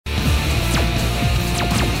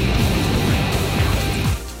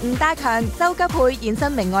大強、周吉佩現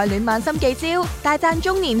身明愛戀萬心記招，大讚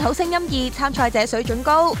中年好聲音2參賽者水準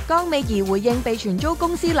高。江美儀回應被傳遭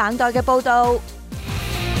公司冷待嘅報導。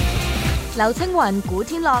劉青雲、古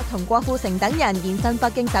天樂同郭富城等人現身北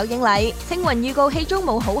京首映禮，青雲預告戲中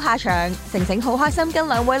冇好下場，成成好開心跟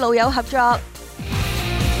兩位老友合作。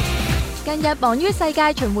近日忙於世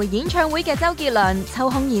界巡迴演唱會嘅周杰倫抽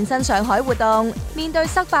空現身上海活動，面對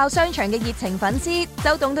塞爆商場嘅熱情粉絲，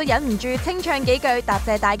周董都忍唔住清唱幾句答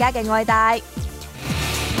謝大家嘅愛戴。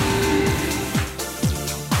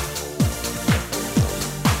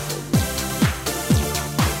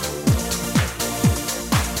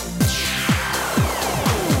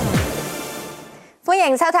歡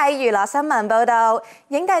迎收睇娛樂新聞報道。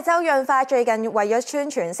影帝周潤發最近為咗宣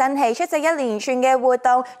傳新戲，出席一連串嘅活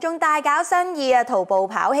動，仲大搞新意啊！徒步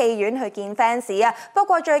跑戲院去見 fans 啊！不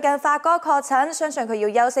過最近發哥確診，相信佢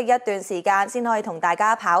要休息一段時間先可以同大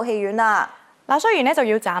家跑戲院啦。嗱，雖然咧就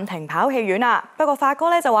要暫停跑戲院啦，不過發哥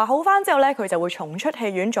咧就話好翻之後咧，佢就會重出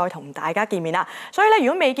戲院再同大家見面啦。所以咧，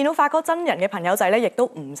如果未見到發哥真人嘅朋友仔咧，亦都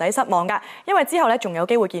唔使失望㗎，因為之後咧仲有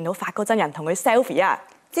機會見到發哥真人同佢 selfie 啊！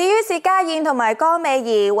至於薛家燕同埋江美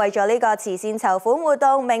儀為咗呢個慈善籌款活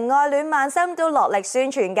動，明愛戀萬心都落力宣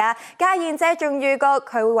傳㗎。家燕姐仲預告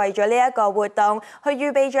佢會為咗呢一個活動，去預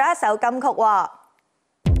備咗一首金曲喎。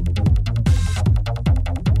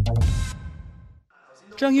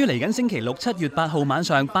將於嚟緊星期六7月8號晚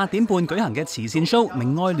上8點半舉行嘅慈善 show《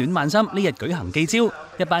明愛戀萬心》呢日舉行記招，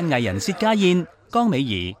一班藝人薛家燕、江美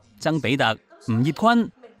儀、曾比特、吳業坤、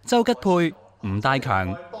周吉佩、吳大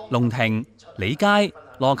強、龍婷、李佳、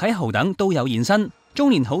羅啟豪等都有現身。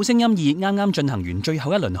中年好聲音2啱啱進行完最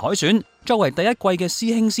後一輪海選，作為第一季嘅師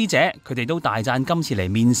兄師姐，佢哋都大讚今次嚟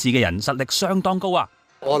面試嘅人實力相當高啊！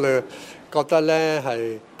我哋覺得咧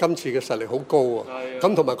係今次嘅實力好高啊！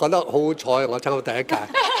咁同埋覺得好好彩，我參加第一屆。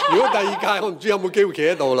如果第二屆，我唔知有冇機會企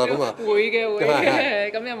喺度啦。咁啊，會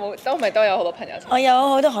嘅。咁有冇都有好多朋友參加？我有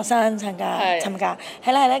好多學生參加，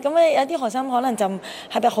係啦。咁咧有啲學生可能就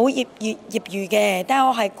係咪好業餘嘅，但係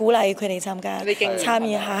我係鼓勵佢哋參加，參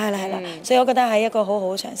與下係啦。所以我覺得係一個好好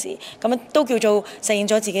嘅嘗試。咁都叫做實現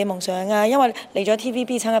咗自己夢想啊！因為嚟咗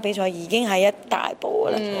TVB 參加比賽已經係一大步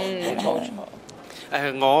㗎啦。冇錯。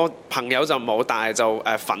我朋友就冇，但係就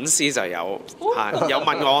粉絲就有，有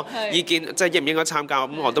問我意見，即係應唔應該參加，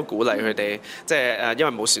咁我都鼓勵佢哋，即係因為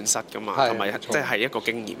冇損失㗎嘛，同埋即係一個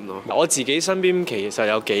經驗咯。我自己身邊其實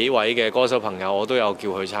有幾位嘅歌手朋友，我都有叫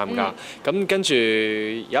佢參加。咁跟住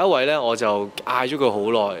有一位呢，我就嗌咗佢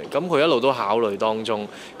好耐，咁佢一路都考慮當中。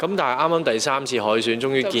咁但係啱啱第3次海選，終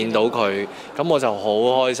於見到佢，咁我就好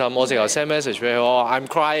開心。我直頭 send message 俾佢，我話 I'm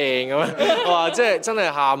crying 咁樣，我話即係真係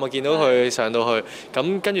喊啊！見到佢上到去。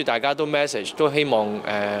咁跟住大家都 message 都希望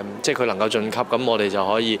即係佢能夠晉級，咁我哋就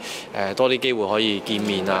可以多啲機會可以見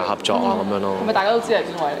面啊、合作啊咁樣咯。係咪大家都知係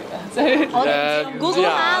邊位嚟嘅？即係估估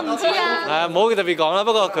下，唔知啊。唔好特別講啦，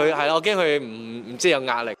不過佢係啦，我驚佢唔知有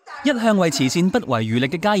壓力。一向為慈善不遺餘力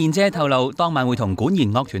嘅家燕姐透露，當晚會同管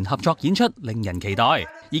弦樂團合作演出，令人期待。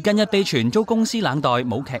而近日被傳遭公司冷待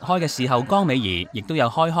冇劇開嘅時候，江美儀亦都有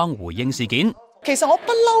開腔回應事件。其實我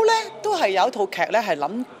不嬲咧，都係有一套劇咧係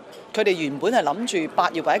諗。佢哋原本係諗住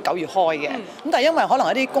8月或者9月開嘅，咁但係因為可能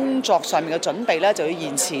一啲工作上面嘅準備咧，就要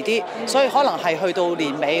延遲啲，所以可能係去到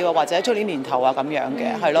年尾或者出年年頭啊咁樣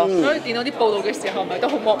嘅，係咯。所以見到啲報道嘅時候，咪都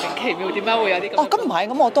好莫名其妙，點解會有啲咁？哦，咁唔係，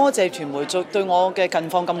咁我多謝傳媒對我嘅近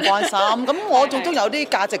況咁關心，咁我仲都有啲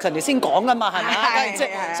價值，人哋先講噶嘛，係咪？即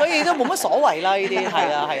係所以都冇乜所謂啦，呢啲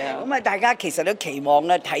係啊。咁啊，大家其實都期望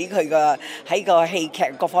咧睇佢嘅喺個戲劇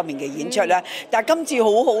各方面嘅演出啦。但係今次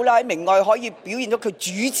好好啦，喺明愛可以表現到佢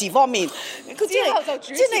主持方面，佢真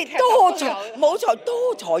係多才，冇錯，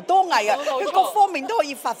多才多藝啊！佢各方面都可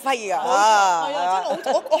以發揮啊！係啊，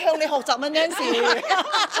我向你學習啊，Nancy。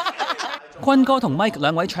坤哥同 Mike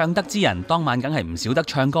兩位唱得之人，當晚梗係唔少得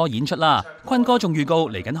唱歌演出啦。坤哥仲預告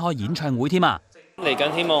嚟緊開演唱會添啊！嚟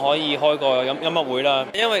緊希望可以開個音樂會啦，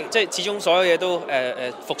因為即係始終所有嘢都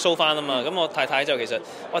復甦翻啊嘛。咁我太太就其實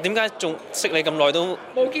話點解仲識你咁耐都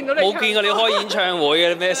冇見過你開演唱會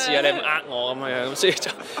嘅咩事啊？你唔呃我咁樣，咁所以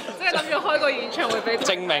就即係諗住開個演唱會俾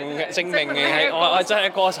證明嘅係我真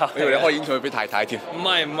係歌手。以為你開演唱會俾太太添？唔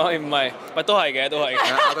係，都係嘅，都係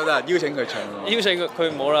嘅。都得邀請佢唱。邀請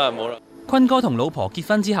佢冇啦。坤哥同老婆結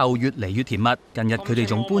婚之後越嚟越甜蜜，近日佢哋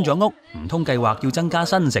仲搬咗屋，唔通計劃要增加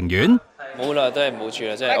新成員？冇啦，都係冇住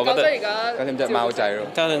啦，即係我覺得。加添隻貓仔咯。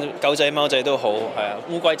加上狗仔、貓仔都好，係啊，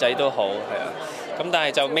烏龜仔都好，係啊。咁但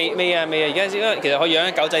係就未啊！而家因為其實我養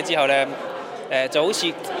咗狗仔之後咧，就好似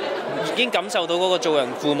已經感受到嗰個做人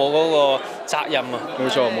父母嗰個責任啊。冇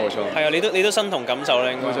錯。係啊，你都身同感受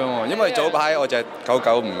咧。冇錯，因為早排我隻狗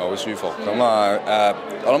狗唔係好舒服，咁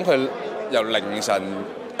我諗佢由凌晨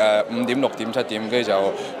5點、6點、7點，跟住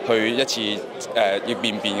就去一次要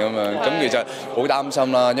便咁樣。咁其實好擔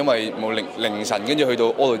心啦，因為冇凌晨跟住去到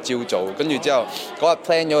屙到朝早，跟住之後嗰日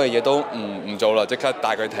plan 咗嘅嘢都唔做啦，即刻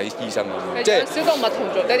帶佢睇醫生咁樣。即係小動物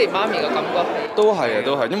同做爹哋媽咪嘅感覺都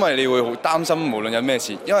係，因為你會好擔心，無論有咩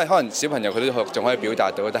事，因為可能小朋友佢都仲可以表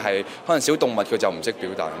達到，但係可能小動物佢就唔識表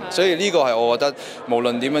達，所以呢個係我覺得無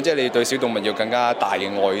論點樣，即係你對小動物要更加大嘅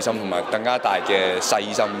愛心同埋更加大嘅細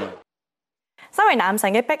心。身為男神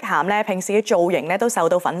嘅碧咸咧，平時嘅造型咧都受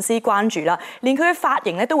到粉絲關注啦，連佢嘅髮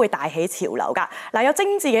型咧都會帶起潮流㗎。嗱，有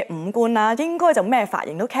精緻嘅五官啦，應該就咩髮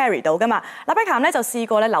型都 carry 到㗎嘛。嗱，碧咸咧就試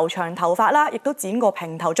過咧留長頭髮啦，亦都剪過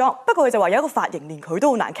平頭裝，不過佢就話有一個髮型連佢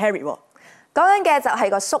都好難 carry 喎。講緊嘅就係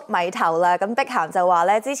個粟米頭啦，咁碧咸就話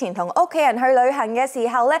咧，之前同屋企人去旅行嘅時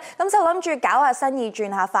候咧，咁就諗住搞下新意，轉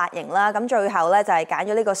下髮型啦，咁最後咧就係揀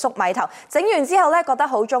咗呢個粟米頭，整完之後咧覺得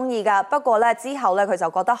好中意㗎，不過咧之後咧佢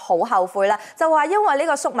就覺得好後悔啦，就話因為呢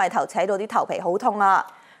個粟米頭扯到啲頭皮好痛啊！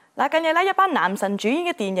嗱，近日咧一班男神主演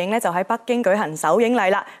嘅電影咧就喺北京舉行首映禮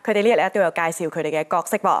啦，佢哋呢日咧都有介紹佢哋嘅角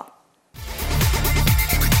色噃。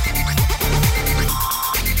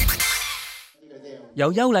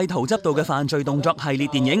由邱禮濤執導嘅犯罪動作系列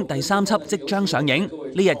電影第3輯即將上映。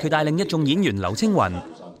呢日佢帶領一眾演員劉青雲、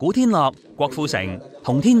古天樂、郭富城、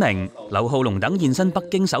洪天明、劉浩龍等現身北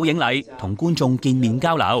京首映禮，同觀眾見面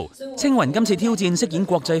交流。青雲今次挑戰飾演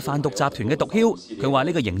國際販毒集團嘅毒梟，佢話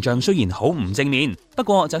呢個形象雖然好唔正面，不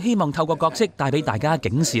過就希望透過角色帶俾大家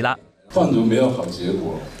警示啦。販毒沒有好結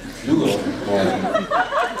果，如果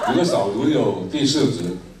掃毒有第4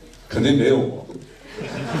值，肯定沒有我。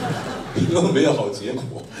如果沒有好結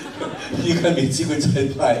果，應該沒機會再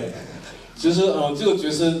拍。其實這個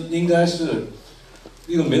角色應該是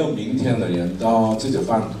一個沒有明天的人，到自己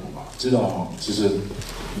販毒嘛，知道其實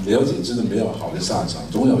了解真的沒有好的下場，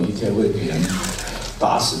總有一天會給人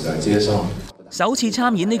打死在街上。首次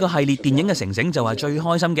參演呢個系列電影嘅成成就話最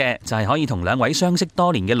開心嘅就係可以同2位相識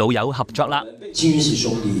多年嘅老友合作啦。金雲喜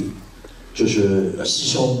兄弟就是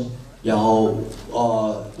師兄。然後，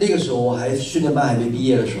那個時候我還訓練班還沒畢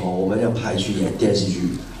業的時候，我們要派去演電視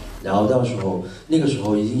劇，然後到時候那個時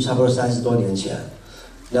候已經差不多30多年前，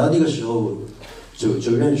然後那個時候就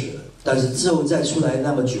認識了，但是之後再出來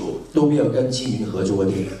那麼久都沒有跟金雲合作過電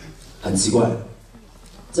影，很奇怪，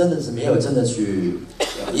真的是沒有真的去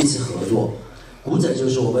一次合作。古仔就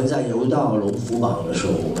是我們在柔道龍虎榜的時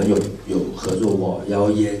候，我們有合作過，然後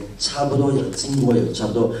也差不多有經過有差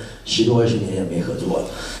不多10多20年也沒合作了。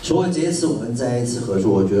所以這一次我們再一次合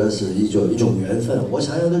作，我覺得是一種緣分。我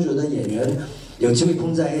常常都覺得演員有機會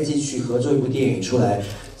碰在一起去合作一部電影出來，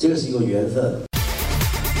這個是一個緣分。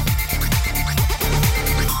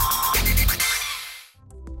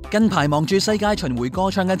近排忙住世界巡迴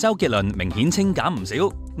歌唱嘅周杰倫，明顯清減唔少。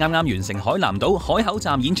啱啱完成海南島海口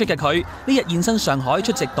站演出嘅佢，呢日現身上海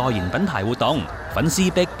出席代言品牌活動，粉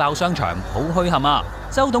絲逼爆商場，好墟冚啊！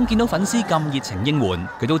周董見到粉絲咁熱情應援，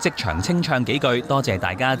佢都即場清唱幾句，多謝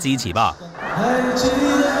大家支持吧。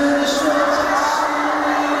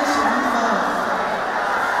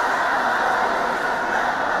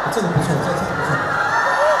這個不錯，這個不錯。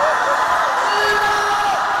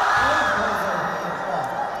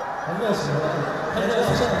很熱情，很熱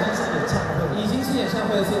情，已經是演唱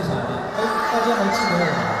會的現場了。大家還記得我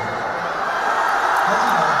嗎？還記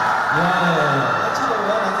得？還記得我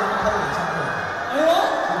要來這邊開演唱會。哎呦，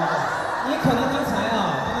你可能剛才因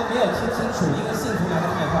為沒有聽清楚，因為幸福來得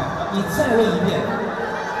太快，你再問一遍，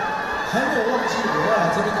還沒有忘記我要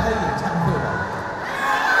來這邊開演唱會吧？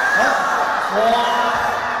哇，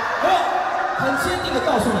很堅定地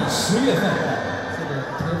告訴你，10月份，這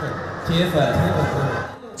個鐵粉。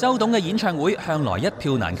周董嘅演唱會向來一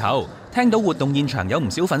票難求，聽到活動現場有唔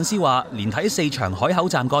少粉絲話，連睇4場海口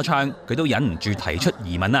站歌唱，佢都忍唔住提出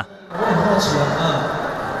疑問啊！我很好奇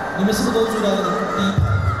你們是不是都住到那個第一排？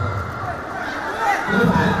第一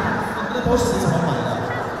排，你的包是怎麼買的？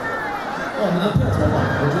哇，你的票怎麼買？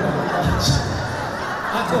我覺得很好奇。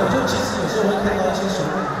對，我就其實有時候會看到一些手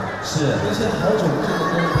工，是，而且好久不見的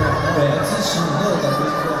觀眾朋友會來支持你，那個感覺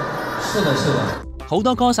是這樣。是的，是的。好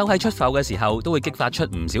多歌手喺出埠嘅時候都會激發出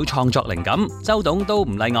唔少創作靈感，周董都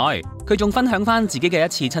唔例外。佢仲分享翻自己嘅一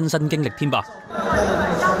次親身經歷添噃。他的那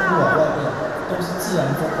個窗戶外面都是自然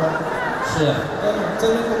風光，是，在這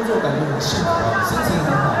邊工作感覺很幸福，心情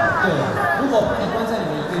很好。對，如果把你關在裡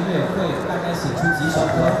面1個月，會大概寫出幾首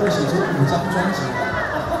歌，會寫出5張專輯。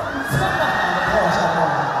開玩笑，開玩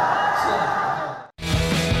笑。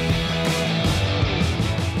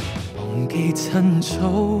忘記趁早，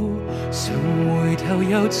想回頭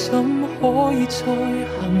又怎可以再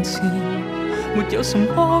行前？沒有什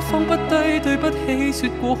麼放不低，對不起，說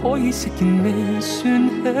過可以食言未算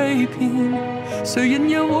欺騙。誰人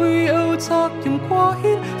又會有責任掛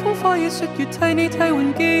牽？風花野雪月替你替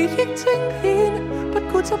換記憶晶片，不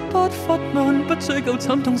固執不發問，不追究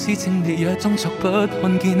慘痛事情，你也裝作不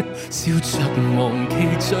看見，笑着忘記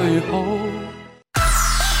最好。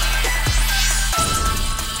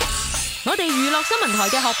我哋娛樂新聞台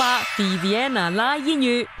嘅學霸 Viviana 拉煙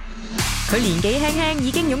雨，佢年紀輕輕已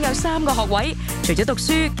經擁有3個學位，除咗讀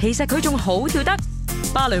書，其實佢仲好跳得，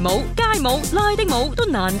芭蕾舞、街舞、拉丁舞都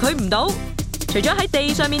難佢唔到。除咗喺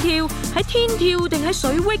地上面跳，喺天跳定喺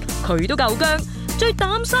水域，佢都夠薑。最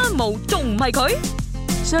膽生毛仲唔係佢？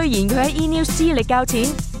雖然佢喺 E-News 資歷較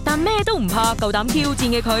淺，但咩都唔怕，夠膽挑戰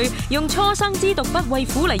嘅佢，用初生之犢不畏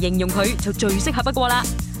虎嚟形容佢就最適合不過啦。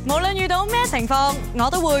無論遇到咩情況，我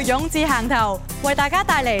都會勇字行頭，為大家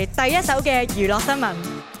帶嚟第一手嘅娛樂新聞。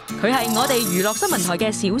佢係我哋娛樂新聞台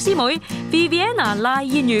嘅小師妹 Viviana 拉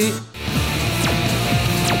煙雨。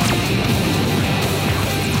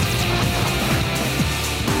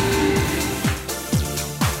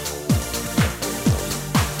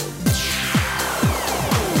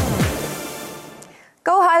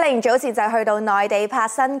高海寧早前就去到內地拍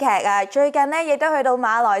新劇啊，最近呢亦都去到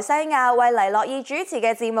馬來西亞為黎諾懿主持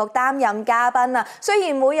嘅節目擔任嘉賓啊。雖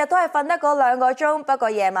然每日都係瞓得嗰2個鐘，不過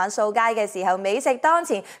夜晚掃街嘅時候美食當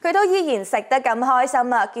前，佢都依然食得咁開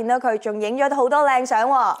心啊！見到佢仲影咗好多靚相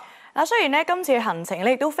喎。嗱，雖然咧今次嘅行程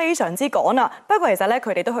咧亦都非常之趕啊，不過其實咧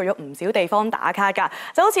佢哋都去咗唔少地方打卡㗎，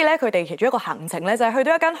就好似咧佢哋其中一個行程咧就係去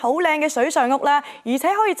到一間好靚嘅水上屋啦，而且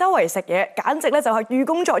可以周圍食嘢，簡直咧就係寓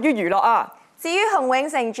工作於娛樂啊！至於洪永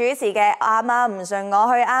城主持嘅《阿媽唔信我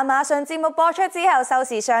去亞馬遜》節目播出之後，收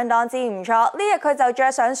視相當之唔錯。呢日佢就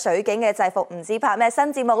着上水警嘅制服，唔知拍咩新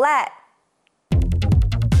節目呢？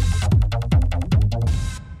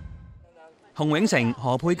洪永城、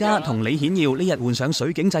何佩嘉同李顯耀呢日換上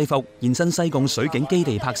水警制服，現身西貢水警基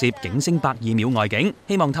地拍攝警聲102秒外景，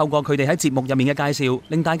希望透過佢哋喺節目入面嘅介紹，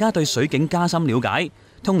令大家對水警加深了解。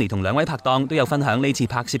Tony 同2位拍檔都有分享呢次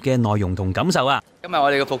拍攝嘅內容同感受啊！今日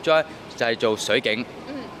我哋嘅服裝就係做水警，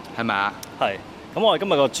係咪啊？係。咁我哋今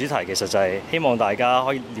日個主題其實就係希望大家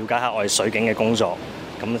可以了解下我哋水警嘅工作，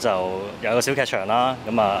咁就有個小劇場啦。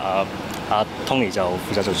咁阿 Tony 就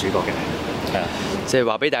負責做主角嘅，係啊。即係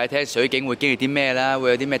話俾大家聽，水警會經歷啲咩啦，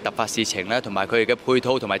會有啲咩突發事情啦，同埋佢哋嘅配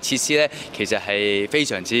套同埋設施咧，其實係非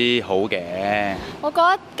常之好嘅。我覺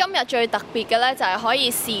得今日最特別嘅咧，就係可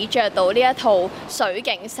以試着到呢一套水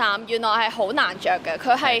警衫，原來係好難着嘅，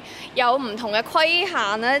佢係有唔同嘅規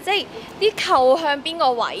限咧，即係啲扣向邊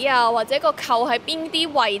個位啊，或者個扣喺邊啲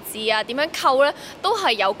位置啊，點樣扣咧，都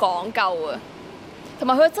係有講究嘅。同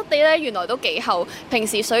埋佢嘅質地咧，原來都幾厚。平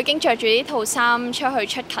時水警着住呢套衫出去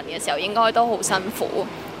出勤嘅時候，應該都好辛苦，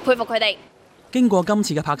佩服佢哋。經過今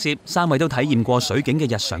次嘅拍攝，3位都體驗過水警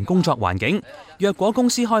嘅日常工作環境。若果公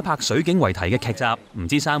司開拍水警為題嘅劇集，唔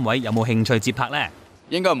知3位有冇興趣接拍呢？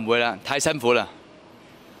應該唔會啦，太辛苦啦。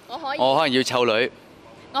我可以。我可能要湊女。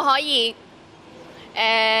我可以。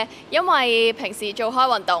因為平時做開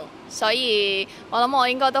運動，所以我諗我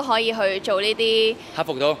應該都可以去做呢啲。克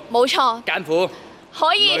服到。冇錯。艱苦。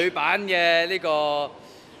可以。女版嘅呢個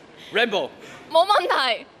Rambo。冇問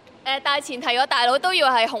題。但係前提個大佬都要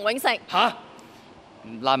係洪永城。嚇！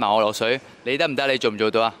拉埋我落水，你得唔得？你做唔做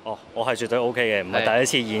到啊？哦，我係絕對 OK 嘅，唔係第一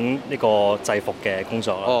次演呢個制服嘅工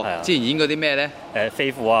作啦。哦，係啊。之前演過啲咩呢？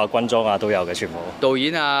飛虎啊、軍裝啊都有嘅，全部。導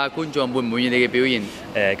演啊、觀眾滿唔滿意你嘅表現？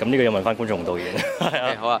咁呢個要問翻觀眾同導演。係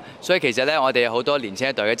啊。好啊，所以其實呢，我哋好多年輕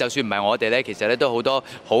一代嘅，就算唔係我哋呢，其實呢都好多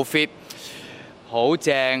好 fit、好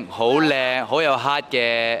正、好靚、好有 heart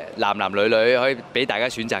嘅男男女女可以俾大家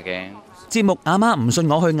選擇嘅。節目《阿媽唔信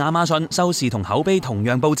我去亞馬遜》收視同口碑同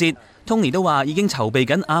樣報捷。Tony 都話已經籌備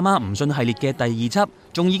緊《阿媽唔信》系列嘅第2輯，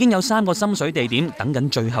仲已經有3個心水地點等緊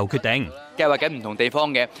最後決定。計劃緊唔同地方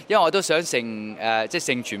嘅，因為我都想即係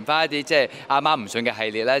承傳翻一啲即係《阿媽唔信》嘅系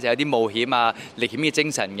列咧，就有啲冒險啊、歷險嘅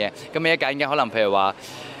精神嘅。咁一揀嘅可能譬如話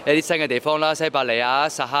一啲新嘅地方啦，西伯利亞、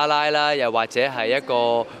撒哈拉啦，又或者係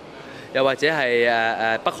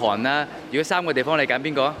北韓啦。如果3個地方你揀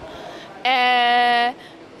邊個啊？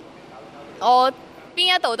我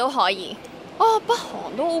邊一度都可以。北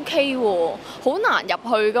韓都 OK 喎，好難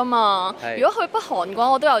入去噶嘛。如果去北韓嘅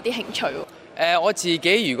話，我都有啲興趣喎。我自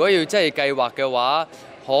己如果要真係計劃嘅話，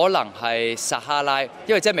可能係撒哈拉，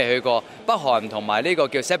因為真係未去過。北韓同埋呢個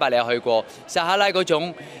叫西伯利亞去過。撒哈拉嗰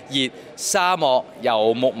種熱沙漠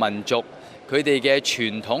遊牧民族，佢哋嘅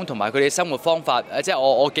傳統同埋佢哋嘅生活方法，即係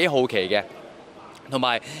我幾好奇嘅。同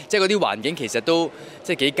埋即係嗰啲環境其實都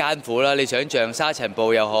即係幾艱苦啦。你想象沙塵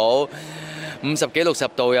暴又好， 50幾60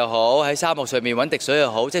度又好，喺沙漠上面揾滴水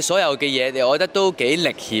又好，即係所有嘅嘢，我覺得都幾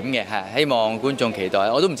歷險嘅，係希望觀眾期待。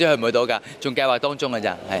我都唔知去唔去到㗎，仲計劃當中㗎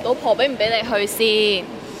咋，係。老婆俾唔俾你去先？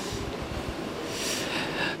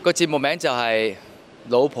個節目名就係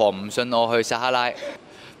老婆唔信我去撒哈拉，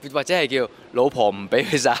或者係叫老婆唔俾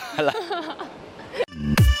去撒哈拉。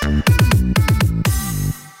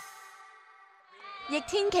《逆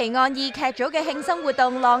天奇案2》劇組嘅慶生活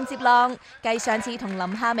動浪接浪，繼上次同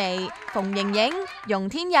林夏薇、馮盈盈、容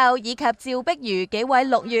天佑以及趙碧如幾位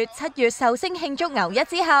6月、7月壽星慶祝牛一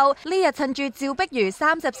之後，呢日趁住趙碧如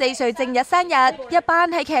34歲正日生日，一班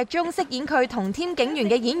喺劇中飾演佢同添警員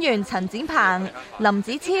嘅演員陳展鵬、林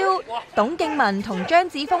子超、董敬文同張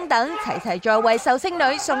子楓等齊在為壽星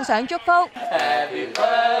女送上祝福。Happy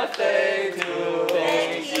birthday to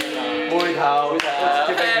you， 回頭就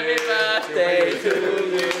Happy birthday to you。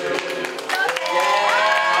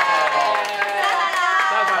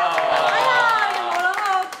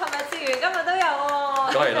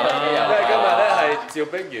當然啦，因為今日咧係趙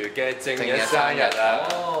碧如嘅正日生日啊！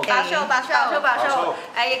爆 show！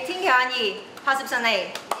 逆天奇案2拍攝順利，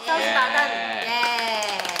收視爆燈，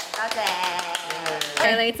多謝。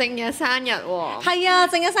你正日生日喎？係啊，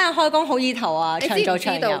正日生日開工好意頭啊，長做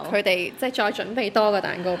長有。你知唔知道佢哋即係再準備多個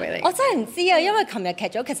蛋糕俾你？我真係唔知啊，因為琴日劇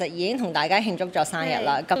組其實已經同大家慶祝咗生日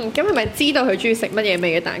啦。咁係咪知道佢中意食乜嘢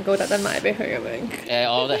味嘅蛋糕，特登買俾佢咁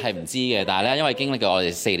樣？我哋係唔知嘅，但係咧，因為經歷過我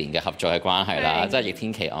哋4年嘅合作嘅關係啦，即係逆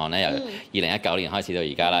天奇案咧，由2019年開始到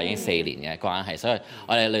而家啦，已經4年嘅關係，所以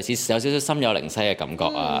我哋類似有少少心有靈犀嘅感覺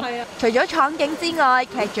啊。除咗廠景之外，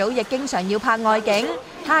劇組亦經常要拍外景。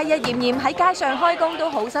夏日炎炎喺街上開工都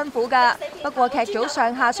好辛苦㗎，不過劇組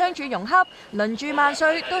上下相處融洽，輪住萬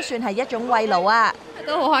歲都算係一種慰勞啊！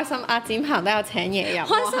都好開心，阿展鵬都有請嘢飲，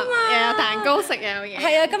開心啊！又有蛋糕食又有嘢。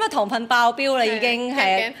係啊，今日糖分爆標啦，已經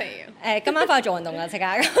係。驚肥啊！今晚翻去做運動啦，即刻。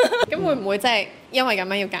咁會唔會真係因為咁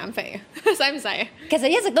樣要減肥啊？使唔使啊？其實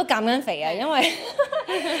一直都減緊肥啊，因為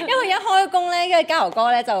一開工咧，因為嘉豪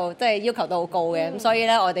哥咧就即係要求都好高嘅，咁所以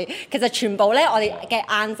咧我哋其實全部咧我哋嘅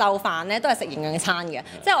晏晝飯咧都係食營養嘅餐嘅，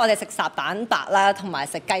即係我哋食烚蛋白啦，同埋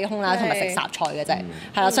食雞胸啦，同埋食雜菜嘅啫，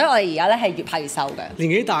係啦，所以我哋而家咧係越拍越瘦嘅。年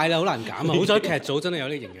紀大啦，好難減啊！好彩劇組真係有啲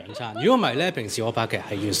營養餐，如果唔係咧，平時我拍劇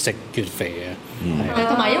係越食越肥嘅。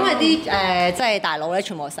同埋因為啲即係大佬咧，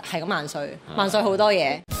全部係咁萬歲好多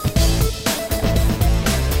嘢。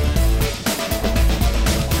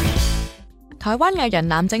台灣藝人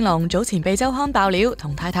藍正龍早前被周刊爆料，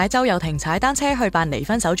同太太周又廷踩單車去辦離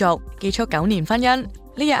婚手續，結束9年婚姻。呢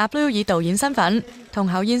日阿 Blue 以導演身份同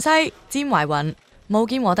侯燕西、詹懷雲、巫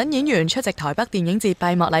建和等演員出席台北電影節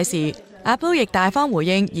閉幕禮時，阿 Blue 亦大方回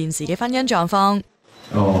應現時嘅婚姻狀況。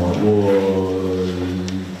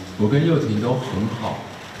我跟佑廷都很好，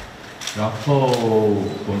然後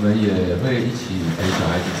我們也會一起陪小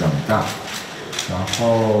孩子長大，然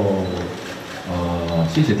後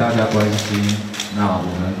謝謝大家關心，那我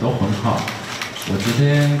們都很好。我今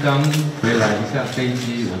天剛回來一下飛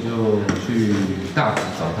機，我就去大直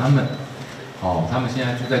找他們，他們現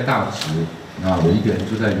在住在大直，那我一個人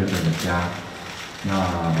住在原本的家。那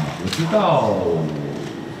我知道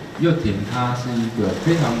佑廷她是一個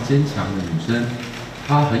非常堅強的女生，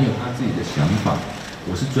她很有她自己的想法，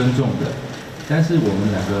我是尊重的。但是我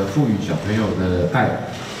們兩個賦予小朋友的愛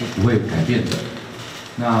是不會改變的。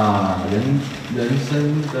那人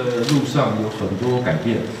生的路上有很多改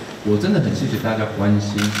變，我真的很謝謝大家關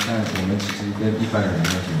心，但我們其實跟一般人沒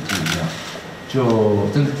有什麼不一樣。就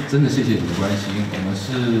真的謝謝你的關心，我們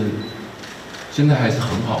是現在還是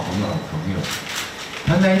很好的朋友。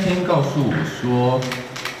他那一天告訴我說，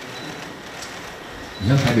你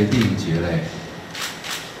要台北電影節嘞，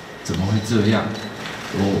怎麼會這樣？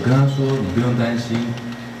我跟他說，你不用擔心，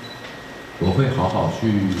我會好好去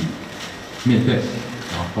面對，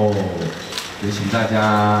然後也請大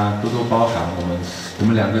家多多包涵我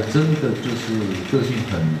們兩個真的就是個性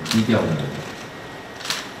很低調的人，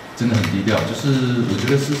真的很低調。就是我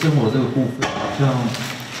覺得私生活這個部分好像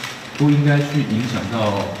不應該去影響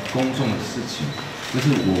到公眾的事情，這是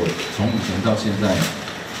我從以前到現在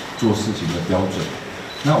做事情的標準。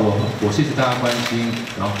那我謝謝大家關心，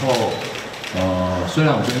然後雖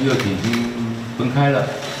然我跟佑廷已經分開了，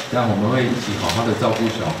但我們會一起好好的照顧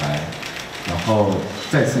小孩，然後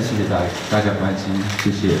再次謝謝大家關心，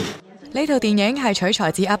謝謝。呢套電影係取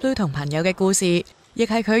材自阿 Blue 同朋友嘅故事，亦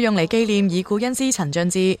係佢用嚟紀念已故恩師陳俊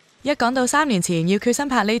志。一講到3年前要決心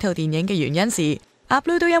拍呢套電影嘅原因時，阿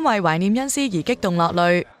Blue 都因為懷念恩師而激動落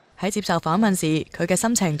淚。喺接受訪問時，佢嘅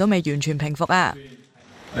心情都未完全平復啊。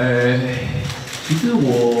其實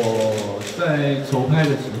我在籌拍的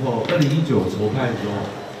時候，2019籌拍的時候，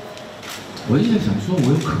我一直想說，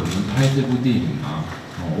我有可能拍這部電影嗎？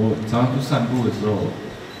我常常去散步的时候，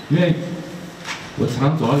因为我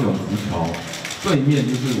常走到永福桥对面，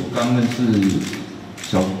就是我刚认识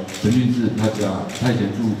陈俊志他家，他以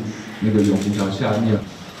前住那个永福桥下面。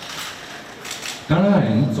当然他已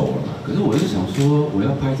经走了嘛，可是我就想说，我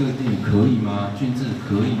要拍这个电影可以吗？俊志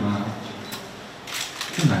可以吗？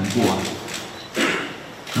就难过啊。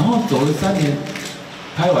然后走了3年，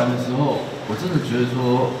拍完的时候，我真的觉得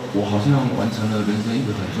说，我好像完成了人生一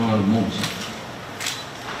个很重要的梦想。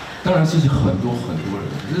当然谢谢很多人，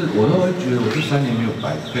可是我都会觉得我这3年没有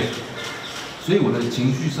白费，所以我的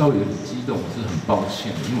情绪稍微有点激動，我是很抱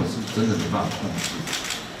歉的，因為我是真的沒辦法控制，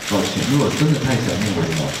抱歉，因為我真的太想念我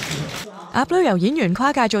的老師了。鴨女由演員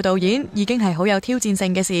跨界做導演已經係好有挑戰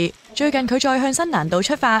性嘅事。最近佢再向新難度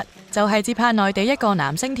出發，就係接拍內地一個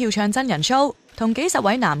男聲跳唱真人 show， 同幾十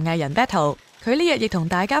位男藝人 battle。佢呢日亦同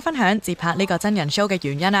大家分享接拍呢個真人 show 嘅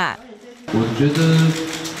原因啊。我覺得，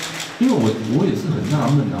因為我也是很納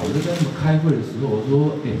悶啊，我在跟他們開會的時候，我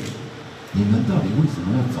說：你們到底為什麼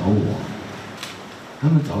要找我啊？他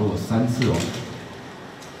們找了我3次哦。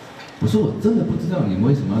我說我真的不知道你們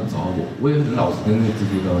為什麼要找我，我也很老實跟那個製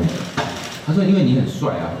作導演講。他說因為你很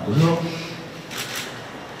帥啊。我說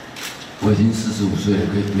我已經45歲了，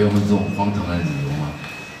可以不用用這種荒唐的理由嗎？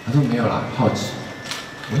他說沒有啦，好奇。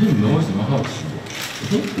我說你們為什麼好奇我？我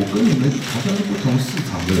說我跟你們好像是不同市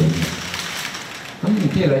場的人。他說你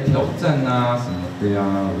可以來挑戰啊什麼的呀。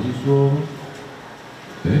我就說，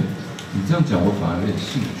你這樣講我反而有點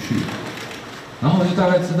興趣。然後我就大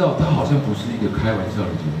概知道，他好像不是一個開玩笑的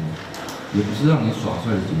節目，也不是讓你耍帥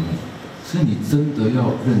的節目，是你真的要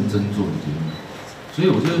認真做的節目。所以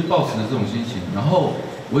我就是抱持着這種心情，然後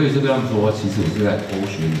我也是跟他們說，其實我是在偷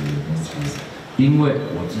學你們的東西，因為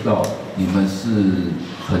我知道你們是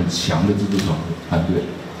很強的製作團隊。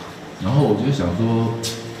然後我就想說，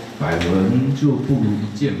百聞就不如一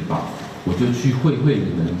見吧，我就去會你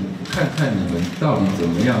們，看看你們到底怎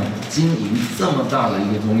麼樣經營這麼大的一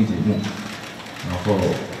個綜藝節目。然後，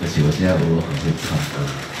而且我現在我很會唱歌。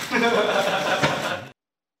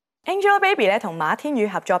Angelababy 咧同馬天宇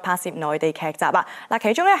合作拍攝內地劇集啊！嗱，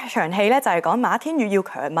其中一場戲咧就係講馬天宇要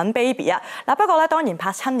強吻 Baby 啊！嗱，不過咧當然拍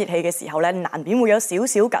親熱戲嘅時候咧，難免會有少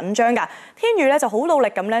少緊張㗎。天宇咧就好努力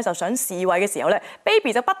咁咧就想示威嘅時候咧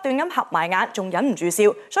 ，Baby 就不斷咁合埋眼，仲忍唔住笑，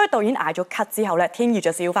所以導演嗌咗 cut 之後咧，天宇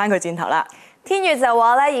就笑翻佢轉頭啦。天宇就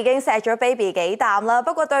話咧已經錫咗 Baby 幾啖啦，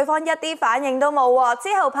不過對方一啲反應都冇喎。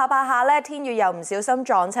之後拍下咧，天宇又唔小心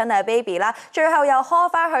撞親啊 Baby 啦，最後又 call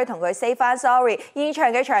翻去同佢 say 翻 sorry。現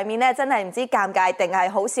場嘅場面咧真係唔知尷尬定係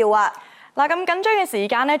好笑啊！嗱，咁緊張嘅時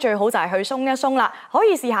間咧，最好就係去鬆一鬆啦，可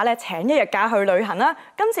以試下咧請一日假去旅行啦。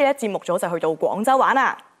今次咧節目組就去到廣州玩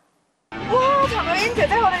啊！哇！譚玉英姐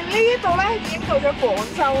姐，我哋呢度咧已經到咗廣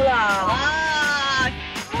州啦！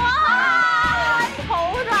哇！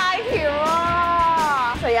好大條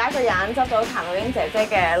啊！就有一個人執到譚玉英姐姐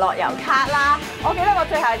嘅樂遊卡啦。我記得我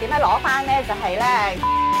最後係點樣攞翻咧？就係咧。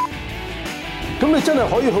咁你真係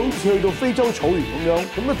可以好似去到非洲草原咁樣，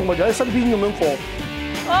咁嘅動物就喺身邊咁樣放。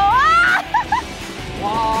哇！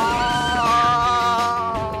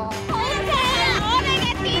好正啊！我哋嘅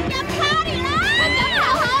電音 party 啦！飲頭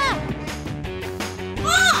下。哇！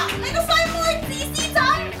你個衰妹自私仔，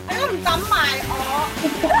你都唔抌埋我。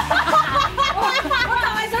我就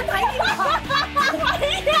係想睇呢個。係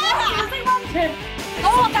啊！識溫泉。好，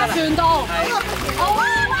搭船度。好啊！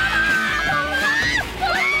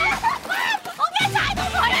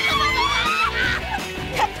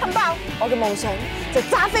我嘅夢想就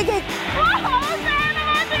揸飛機。哇！好正啊！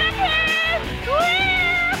呢個天，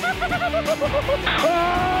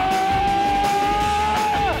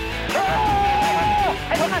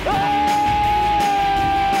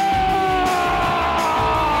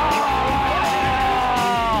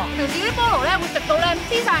平時啲菠蘿咧會食到咧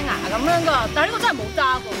黐晒牙咁樣噶，但係呢個真係冇揸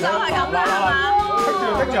過。就係咁啦，係嘛？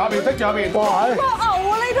剔住下邊，剔住下邊。哇！牛啊！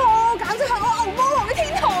呢套簡直係我牛菠蘿嘅天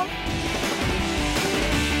堂。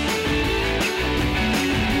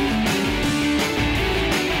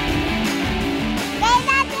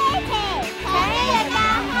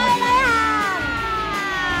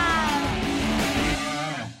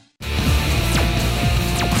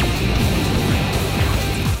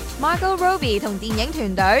Margot Robbie 同電影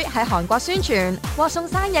團隊喺韓國宣傳，獲送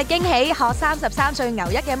生日驚喜，學33歲牛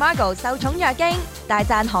一嘅 Margot 受寵若驚，大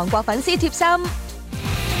讚韓國粉絲貼心。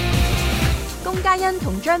龔嘉欣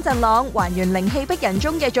同張振朗還原靈氣逼人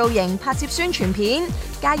中嘅造型拍攝宣傳片，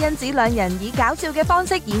嘉欣指兩人以搞笑嘅方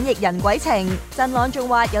式演繹人鬼情，振朗仲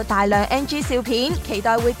話有大量 NG 笑片，期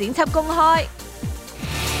待會剪輯公開。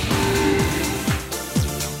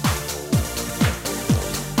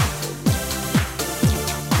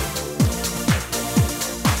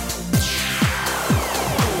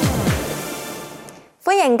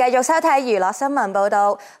迎繼續收睇娛樂新聞報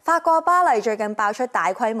導。法國巴黎最近爆出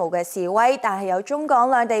大規模嘅示威，但係有中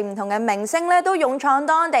港兩地唔同嘅明星咧都勇闖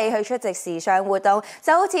當地去出席時尚活動，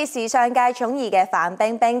就好似時尚界寵兒嘅范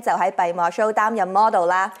冰冰就喺閉幕 show 擔任 model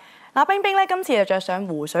啦。嗱，冰冰咧今次就着上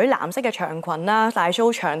湖水藍色嘅長裙啦，大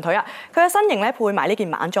show 長腿啊！佢嘅身形咧配埋呢件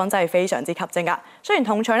晚裝真係非常之吸睛噶。雖然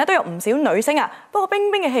同場咧都有唔少女星啊，不過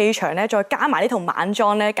冰冰嘅氣場咧再加埋呢套晚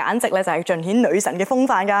裝咧，簡直咧就係盡顯女神嘅風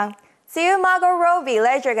範㗎。至於 Margot Robbie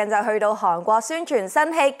咧，最近就去到韓國宣傳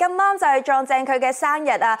新戲，咁啱就係撞正佢嘅生日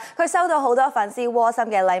啊！佢收到好多粉絲窩心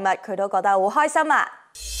嘅禮物，佢都覺得好開心啊！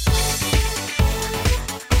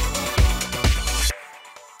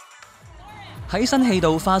喺新戲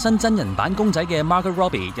度化身真人版公仔嘅 Margot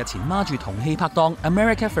Robbie 日前孖住同戲拍檔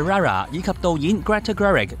America Ferrera 以及導演 Greta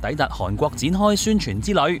Gerwig 抵達韓國展開宣傳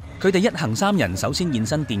之旅。佢哋一行三人首先現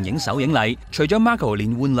身電影首映禮，除咗 Margot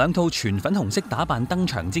連換兩套全粉紅色打扮登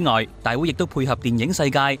場之外，大會亦都配合電影世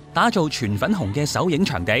界打造全粉紅嘅首映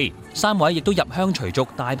場地。三位亦都入鄉隨俗，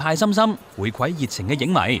大派心心，回饋熱情嘅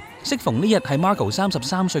影迷。適逢呢日係 Margot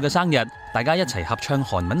 33歲嘅生日，大家一齊合唱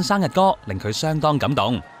韓文生日歌，令佢相當感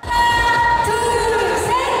動。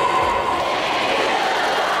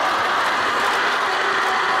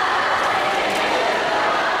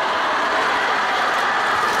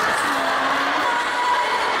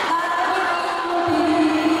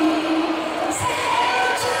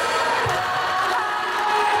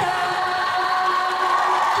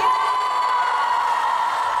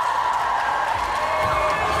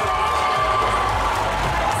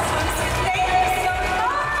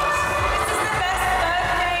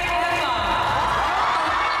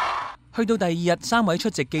去到第二日，三位出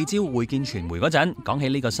席記招會見傳媒嗰陣，講起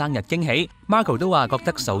呢個生日驚喜 ，Margot 都話覺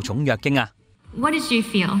得受寵若驚啊。What did you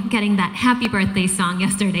feel getting that happy birthday song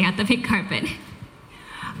yesterday at the pink carpet?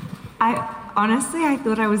 Honestly, I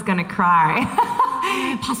thought I was gonna cry.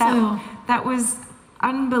 That was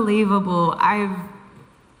unbelievable. I've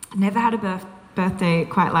never had a birthday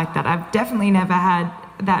quite like that. I've definitely never had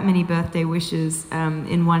that many birthday wishes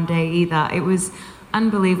in one day either. It was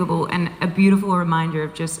unbelievable and a beautiful reminder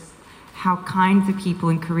of just how kind the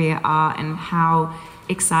people in Korea are and how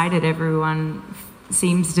excited everyone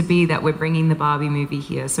seems to be that we're bringing the Barbie movie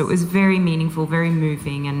here. So it was very meaningful, very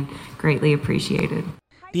moving and greatly appreciated.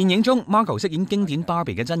 電影中 Margot 飾演經典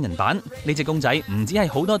Barbie 嘅真人版，呢隻公仔唔止係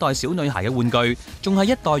好多代小女孩嘅玩具，仲係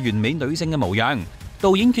一代完美女性嘅模樣。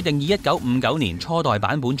導演決定以1959年初代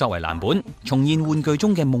版本作為藍本，重現玩具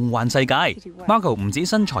中嘅夢幻世界。Margot 唔止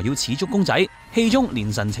身材要似足公仔，戲中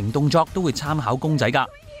連神情動作都會參考公仔㗎。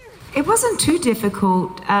It wasn't too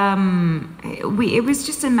difficult. It was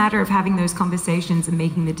just a matter of having those conversations and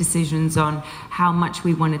making the decisions on how much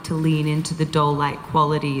we wanted to lean into the doll-like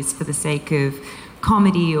qualities for the sake of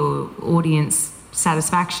comedy or audience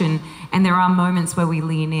satisfaction. And there are moments where we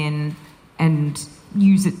lean in and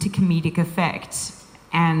use it to comedic effect.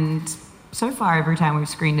 And so far, every time we've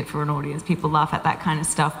screened it for an audience, people laugh at that kind of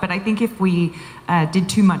stuff. But I think if we did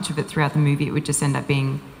too much of it throughout the movie, it would just end up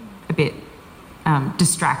being a bit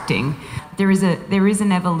distracting. There is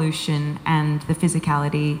an evolution, and the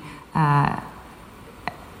physicality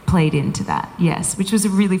played into that. Yes, which was a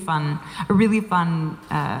really fun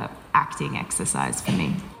acting exercise for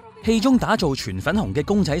me. 戲中打造全粉紅嘅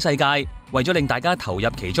公仔世界，為咗令大家投入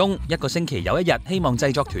其中，一個星期有一日希望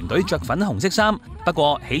製作團隊着粉紅色衫。不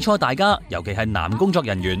過起初大家，尤其係男工作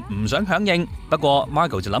人員唔想響應。不過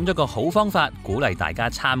Margot 就諗咗個好方法，鼓勵大家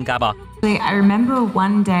參加噃。I remember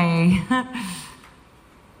one day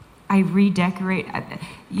I redecorate.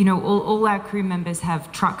 All our crew members have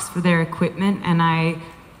trucks for their equipment, and I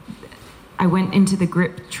went into the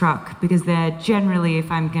grip truck because they're generally, if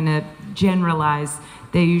I'm gonna generalize,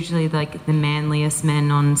 they're usually like the manliest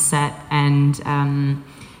men on set, and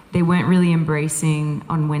they weren't really embracing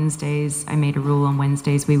on Wednesdays. I made a rule on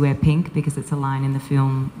Wednesdays we wear pink because it's a line in the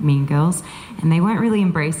film Mean Girls, and they weren't really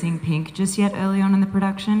embracing pink just yet early on in the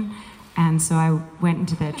production. And so I went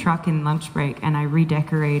into their truck in lunch break and I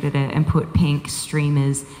redecorated it and put pink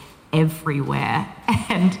streamers everywhere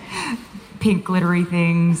and pink glittery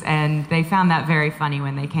things, and they found that very funny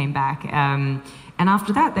when they came back. And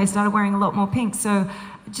after that, they started wearing a lot more pink. So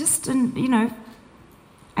just,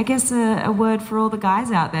 I guess a word for all the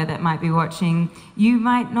guys out there that might be watching. You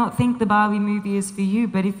might not think the Barbie movie is for you,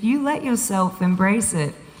 but if you let yourself embrace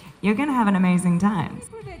it, you're going to have an amazing time.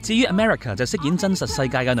 至於 America 就飾演真實世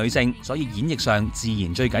界嘅女性，所以演繹上自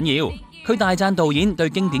然最緊要。佢大讚導演對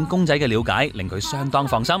經典公仔嘅了解，令佢相當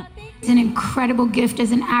放心。It's an incredible gift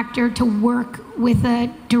as an actor to work with a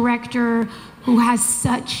director who has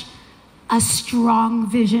such a strong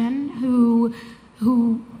vision, who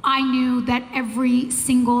who I knew that every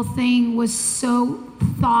single thing was so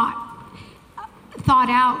thought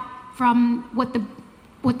out, from what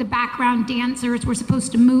the background dancers were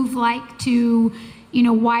supposed to move like to, you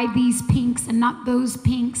know, why these pinks and not those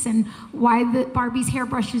pinks, and why the Barbie's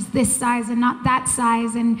hairbrush is this size and not that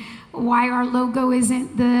size, and why our logo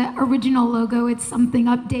isn't the original logo, it's something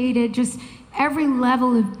updated. Just every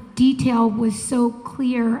level of detail was so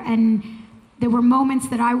clear, and there were moments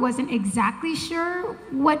that I wasn't exactly sure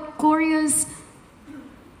what Gloria's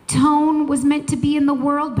tone was meant to be in the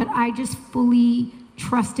world, but I just fully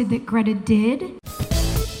trusted that Greta did.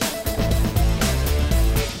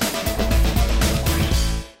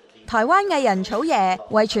 台灣藝人草爺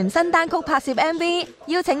為全新單曲拍攝 MV，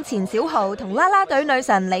 邀請前小豪同啦啦隊女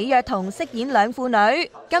神李若彤飾演兩父女。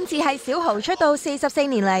今次係小豪出道44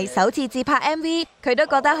年嚟首次自拍 MV， 佢都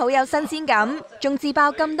覺得好有新鮮感，仲自爆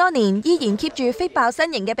咁多年依然 keep 住 fit 爆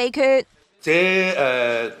身形嘅秘訣。這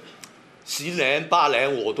10年8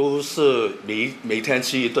年我都是每天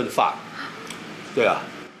吃一頓飯，對啊，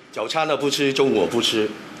早餐都不吃，中午不吃，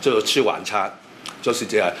就吃晚餐。就是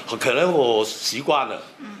這樣，可能我習慣了，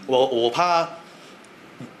我怕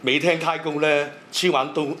每天開工呢，吃完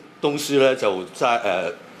東西呢就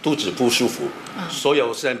在肚子不舒服，所以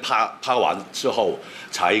我先拍完之後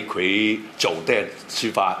才回酒店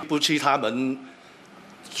吃飯，不吃他們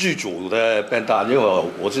劇組的便當，因為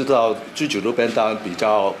我知道劇組的便當比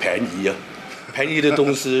較便宜啊，便宜的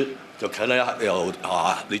東西就可能有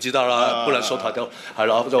你知道啦，不能說太多，係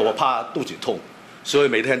咯，就我怕肚子痛，所以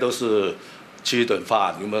每天都是。吃一頓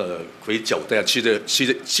飯，咁啊回酒店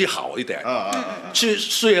吃好一點。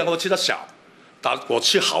雖然我吃得少，但我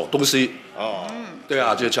吃好東西。對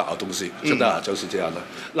啊，就吃好東西，真的就是這樣的。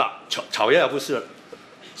那草爺也不是，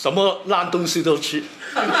什麼爛東西都吃，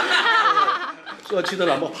所以吃得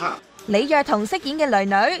那麼胖。李若彤飾演嘅囡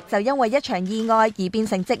囡就因為一場意外而變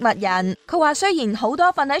成植物人。佢話雖然好多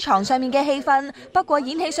瞓喺床上面嘅戲份，不過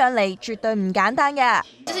演起上嚟絕對唔簡單嘅。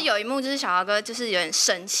就是有一幕，就是小豪哥就是有點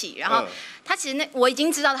生氣，然後他其實我已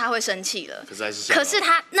經知道他會生氣了，可是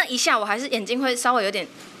他那一下我還是眼睛會稍微有點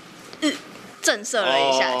震懾了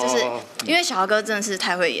一下，就是因為小豪哥真的是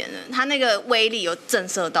太會演了，他那個威力有震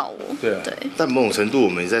懾到我。對，但某種程度我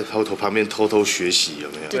們在旁邊偷偷學習，有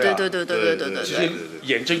沒有？對。其實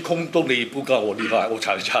眼睛空洞你不夠我厲害，我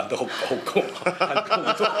常常都好空。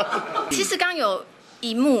其實剛有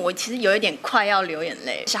一幕我其實有一點快要流眼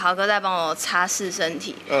淚，小豪哥在幫我擦拭身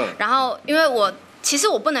體，然後因為其實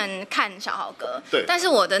我不能看小豪哥，但是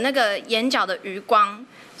我的那個眼角的餘光。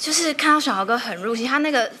就是看到小豪哥很入戲，他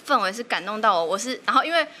那個氛圍是感動到我，然後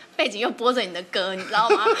因為背景又播着你的歌，你知道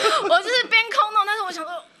嗎？我就是邊空洞，但是我想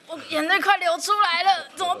說，我眼淚快流出來了，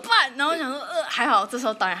怎麼辦？然後我想說，還好，這時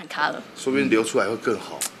候導演喊卡了，說不定流出來會更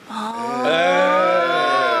好。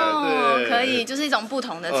可以，就是一種不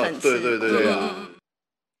同的層次。對。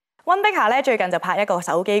溫碧霞咧最近就拍一個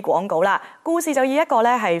手機廣告啦，故事就以一個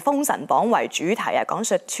咧係《封神榜》為主題啊，講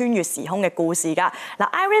述穿越時空嘅故事㗎。嗱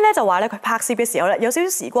 ，Irene 咧就話咧佢拍攝嘅時候咧有少少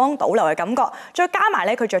時光倒流嘅感覺，再加埋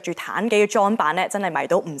咧佢着住妲己嘅裝扮咧，真係迷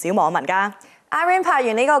到唔少網民㗎。Irene 拍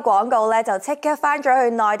完呢個廣告咧，就即刻翻咗去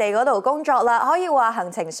內地嗰度工作啦，可以話行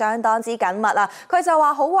程相當之緊密啦。佢就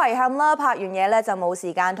話好遺憾啦，拍完嘢咧就冇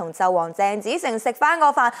時間同紂王鄭子誠食翻個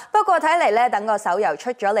飯。不過睇嚟咧，等個手遊出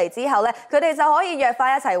咗嚟之後咧，佢哋就可以約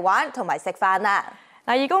翻一齊玩同埋食飯啦。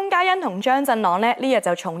嗱，而龔嘉欣同張振朗咧呢日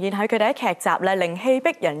就重現喺佢哋喺劇集咧《靈氣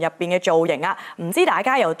逼人》入邊嘅造型啊，唔知大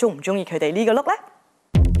家又中唔中意佢哋呢個 look 咧？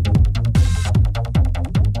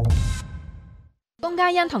龔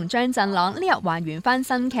嘉欣同張振朗呢日還原翻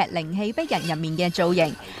新劇《靈氣逼人》入面嘅造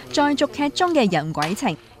型，再續劇中嘅人鬼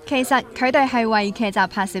情。其實佢哋係為劇集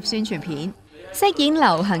拍攝宣傳片。飾演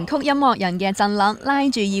流行曲音樂人嘅振朗拉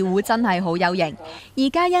住二胡真係好有型，而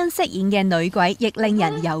嘉欣飾演嘅女鬼亦令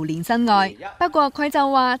人流連身愛。不過佢就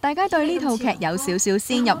話大家對呢套劇有少少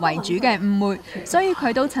先入為主嘅誤會，所以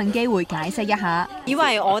佢都趁機會解釋一下。以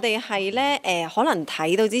為我哋係咧可能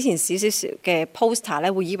睇到之前少嘅 poster 咧，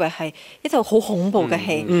會以為係一套好恐怖嘅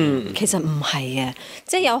戲，其實唔係嘅，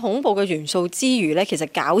即係有恐怖嘅元素之餘咧，其實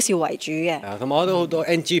搞笑為主嘅。同埋我都好多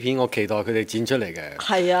NG 片，我期待佢哋剪出嚟嘅。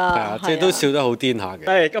係啊，即係都笑得好癲下嘅。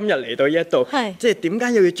但係今日嚟到呢一度，即係點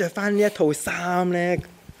解又要着翻呢一套衫咧？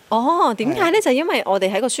哦，點解咧？就因為我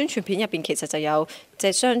哋喺個宣傳片入邊，其實就有即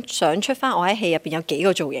係想出翻我喺戲入邊有幾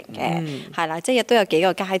個造型嘅，係啦，即係亦都有幾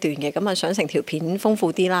個階段嘅，咁啊想成條片豐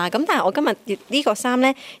富啲啦。咁但係我今日呢個衫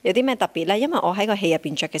咧有啲咩特別咧？因為我喺個戲入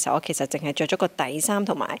邊着嘅時候，我其實淨係着咗個底衫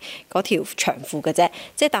同埋嗰條長褲嘅啫。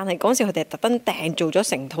即係但係嗰時佢哋特登訂做咗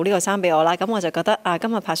成套呢個衫俾我啦。咁我就覺得啊，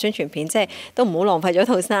今日拍宣傳片即係都唔好浪費咗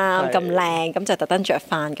套衫咁靚，咁就特登着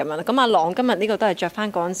翻咁樣啦。咁阿朗今日呢個都係着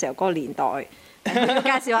翻嗰陣時候嗰個年代。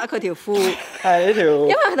介紹下佢條褲。係呢條。因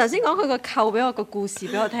為佢頭先講佢個扣俾我個故事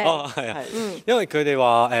俾我聽。哦，係啊，因為佢哋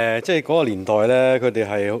話即係嗰個年代咧，佢哋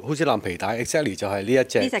係好似藍皮帶 ，exactly 就係呢一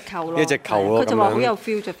隻。呢隻扣咯。呢隻扣咯。佢就話好有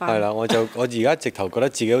feel 着翻。係啦，我而家直頭覺得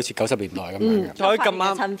自己好似90年代咁樣嘅。所以咁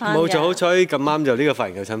啱，冇錯，好彩咁啱就呢個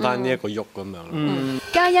髮型就襯翻呢一個喐咁樣。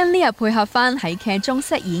嘉欣呢日配合翻喺劇中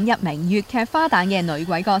飾演一名粵劇花旦嘅女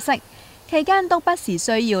鬼角色。期間都不時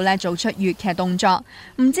需要咧做出粵劇動作，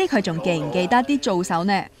唔知佢仲記唔記得啲做手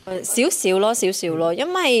呢？少少咯，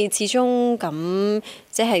因為始終咁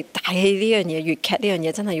即係大戲呢樣嘢，粵劇呢樣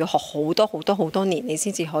嘢真係要學好多年，你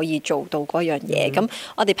先至可以做到嗰樣嘢。咁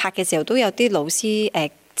我哋拍嘅時候都有啲老師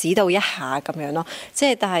指導一下咁樣咯，即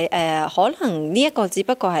係但係可能呢一個只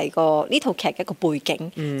不過係呢套劇嘅一個背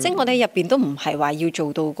景，即係我哋入邊都唔係話要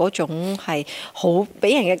做到嗰種係好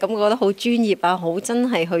俾人嘅感覺覺得好專業啊，好真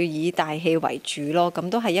係去以大戲為主咯，咁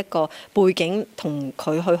都係一個背景同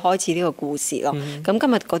佢去開始呢個故事咯。咁今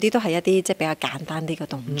日嗰啲都係一啲即係比較簡單啲嘅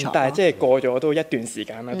動作。但係即係過咗都一段時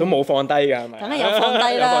間啦，都冇放低㗎係咪？梗係有放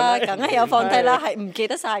低啦，梗係有放低啦，係唔記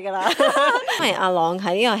得晒㗎啦。因為阿朗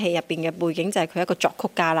喺呢個戲入邊嘅背景就係佢一個作曲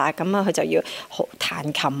家啦，咁啊佢就要彈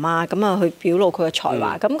琴啊，咁啊去表露佢嘅才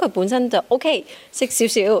華。咁佢本身就 OK 識少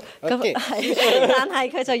少，咁係，但係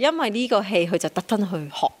佢就因為呢個戲，佢就特登去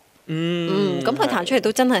學。咁佢彈出嚟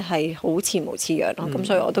都真係好似模似樣咯，咁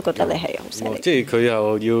所以我都覺得你係好犀利。即係佢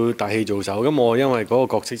又要大戲做手，咁我因為嗰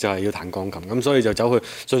個角色就係要彈鋼琴，咁所以就走去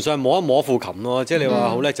純粹係摸一摸副琴咯。即係你話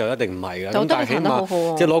好叻就一定唔係㗎，咁但係起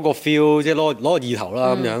碼即係攞個 feel，即係攞個意頭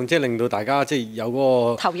啦咁樣，即係令到大家即係有嗰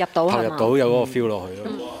個投入到有嗰個 feel 落去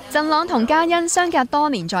咯。振朗同嘉欣相隔多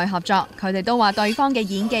年再合作，佢哋都話對方嘅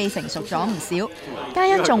演技成熟咗唔少。嘉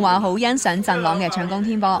欣仲話好欣賞振朗嘅唱功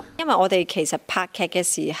天賦，因為我哋其實拍劇嘅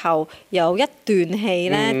時候有一段戲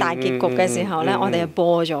咧大結局嘅時候咧，我哋就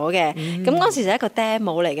播咗嘅。咁嗰時就係一個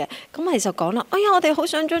demo 嚟嘅，咁我哋就講啦，哎呀，我哋好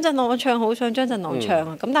想將振朗唱，好想將振朗唱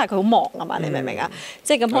啊！咁但係佢好忙啊嘛，你明唔明啊？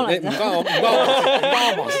即係咁可能唔關我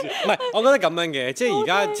忙事。唔係，我覺得咁樣嘅，即係而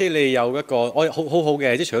家即係你有一個我好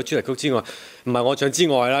嘅，即係除咗主題曲之外，唔係我唱之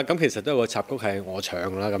外啦，咁其實都有個插曲係我唱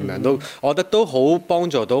啦，咁樣都我覺得都好幫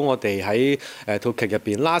助到我哋喺套劇入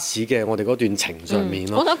邊 last 嘅我哋嗰段情上面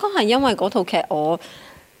咯。我想講係因為嗰套劇我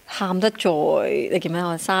喊得在你叫咩？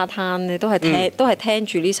我沙灘你都係聽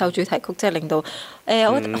住呢首主題曲，即係令到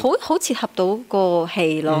我好切合到個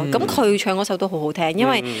戲咯。咁佢唱嗰首都好好聽，因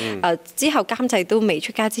為之後監製都未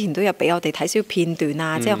出街之前都有俾我哋睇少少片段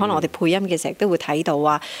啊，即係可能我哋配音嘅時候都會睇到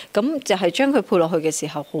啊。咁就係將佢配落去嘅時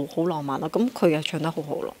候，好浪漫咯。咁佢又唱得好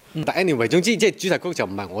好咯。但 anyway 總之即係主題曲就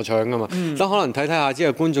唔係我唱噶嘛，咁可能睇下之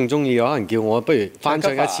後觀眾中意，可能叫我不如翻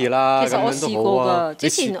唱一次啦。其實我試過㗎，之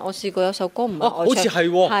前我試過有首歌唔係我唱，好似係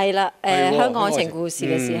喎，係啦，香港愛情故事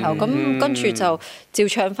嘅時候，咁跟住就照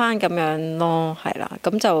唱翻咁樣咯，係啦，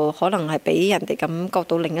咁就可能係俾人哋感覺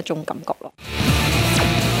到另一種感覺咯。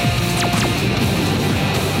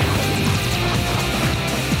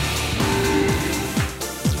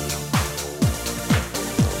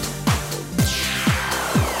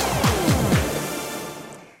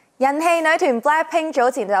人氣女團 Blackpink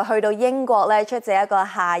早前就去到英國咧出席一個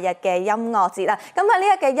夏日嘅音樂節啦。咁喺呢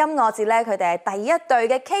一個音樂節咧，佢哋係第一隊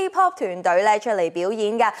嘅 K-pop 團隊咧出嚟表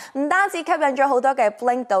演㗎。唔單止吸引咗好多嘅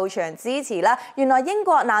Blink 到場支持啦，原來英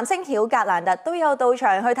國男星曉格蘭特都有到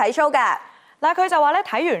場去睇 show 㗎。嗱，佢就話咧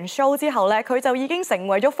睇完 show 之後咧，佢就已經成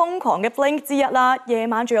為咗瘋狂嘅 Blink 之一啦。夜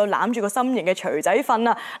晚仲有攬住個心形嘅錘仔瞓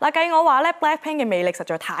啊！嗱，計我話咧 Blackpink 嘅魅力實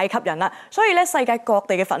在太吸引啦，所以咧世界各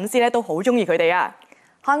地嘅粉絲咧都好中意佢哋啊！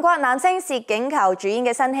韓國男星薛景求主演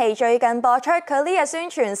嘅新戲最近播出，佢呢日宣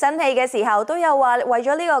傳新戲嘅時候都有話為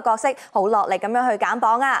咗呢個角色好落力咁樣去減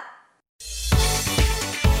磅啊！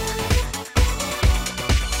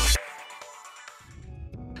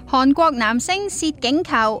韓國男星薛景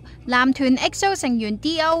求、男團 EXO 成員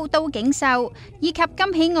D.O. 都景秀以及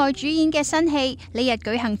金喜愛主演嘅新戲呢日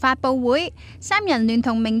舉行發佈會，三人聯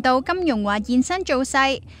同明導金容華現身造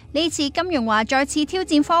勢。呢次金容華再次挑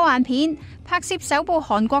戰科幻片，拍攝首部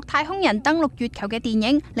韓國太空人登陸月球嘅電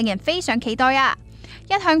影，令人非常期待啊！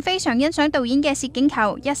一向非常欣賞導演嘅薛景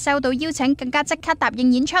求，一收到邀請更加即刻答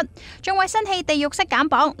應演出，仲為新戲《地獄式》減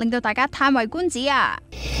磅，令到大家嘆為觀止啊！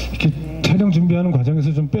 촬영 준비하는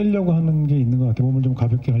과정에서 좀 빼려고 하는 게 있는 것 같아요. 몸을 좀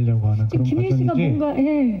가볍게 하려고 하는 그런 과정인지. 김혜 씨가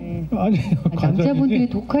뭔가 아니 남자분들이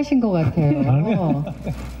독하신 것 같아요.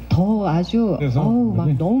 더 아주 막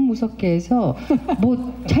너무 무섭게 해서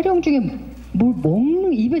뭐 촬영 중에 뭘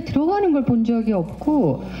먹는 입에 들어가는 걸 본 적이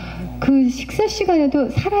없고 그 식사 시간에도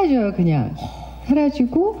사라져요. 그냥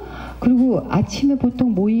사라지고 그리고 아침에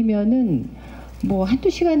보통 모이면은 뭐 한두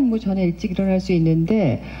시간 뭐 전에 일찍 일어날 수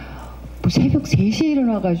있는데 뭐 새벽 3시에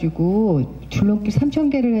일어나가지고 줄넘기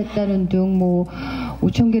 3,000개를 했다는 등 뭐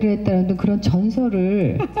 5,000개를 했다는 등 그런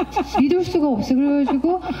전설을 믿을 수가 없어.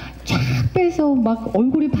 그래가지고 쫙 빼서 막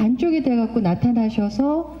얼굴이 반쪽이 돼갖고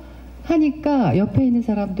나타나셔서 하니까 옆에 있는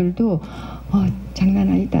사람들도 장난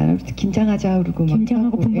아니다. 긴장하자 그러고 막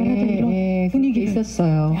긴장하고 분발하자 이런 분위기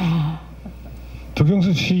있었어요.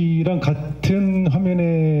 조경수 씨랑 같은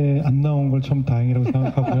화면에 안 나온 걸 참 다행이라고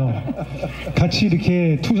생각하고요. 같이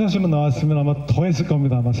이렇게 투샷으로 나왔으면 아마 더 했을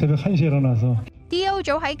겁니다. 아마 새벽 1시에 일어나서. D.O.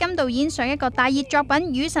 早喺金導演上一個大熱作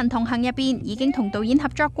品《與神同行》入邊已經同導演合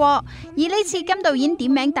作過，而呢次金導演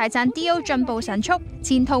點名大讚 D.O. 進步神速，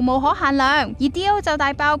前途無可限量，而 D.O. 就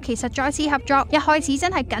大爆其實再次合作一開始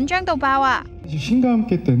真係緊張到爆啊！ 신과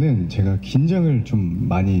함께 때는 제가 긴장을 좀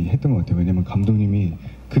많이 했던 것 같아요. 왜냐면 감독님이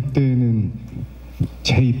그때는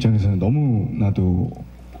제 입장에서는 너무나도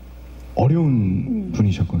어려운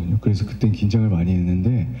분이셨거든요. 그래서 그땐 긴장을 많이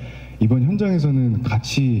했는데 이번 현장에서는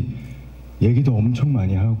같이 얘기도 엄청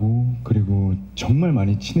많이 하고 그리고 정말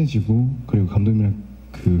많이 친해지고 그리고 감독님이랑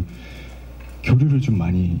그 교류를 좀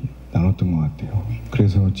많이 나눴던 것 같아요.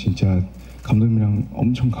 그래서 진짜 감독님이랑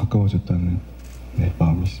엄청 가까워졌다는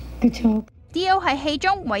마음이 있습니다. 그렇죠. D.O. 係戲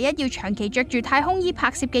中唯一要長期着住太空衣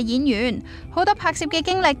拍攝嘅演員，好多拍攝嘅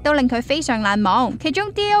經歷都令佢非常難忘。其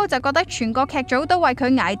中 D.O. 就覺得全個劇組都為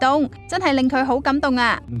佢捱凍，真係令佢好感動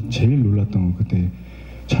啊！ 제일 놀랐던 건 그때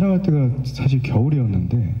촬영할 때가 사실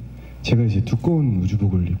겨울이었는데 제가 이제 두꺼운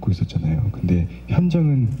우주복을 입고 있었잖아요. 근데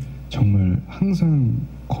현장은 정말 항상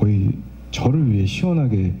거의 저를 위해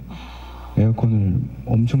시원하게 에어컨을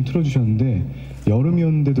엄청 틀어주셨는데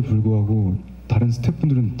여름이었는데도 불구하고 다른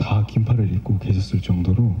스태프분들은 다 긴팔을 입고 계셨을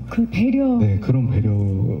정도로 그 배려 그런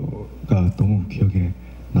배려가 너무 기억에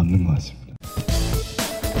남는 것 같습니다.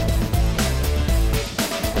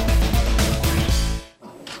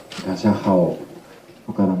 大家好、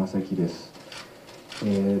岡田将生です。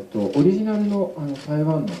オリジナルの台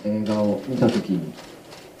湾の映画を見たときに、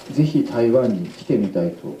ぜひ台湾に来てみた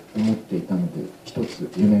いと思っていたので、一つ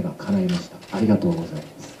夢が叶いました。ありがとうございま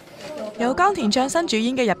す。 由岡田將生主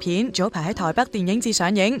演嘅入片，早排喺台北電影節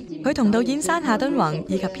上映。佢同導演山下敦宏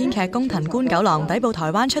以及編劇宮藤官九郎抵埗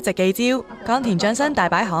台灣出席記招。岡田將生大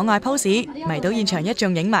擺可愛 pose， 迷倒現場一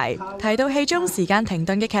眾影迷。提到戲中時間停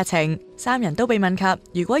頓嘅劇情，三人都被問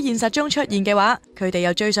及如果現實中出現嘅話，佢哋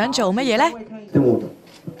又最想做乜嘢呢？でも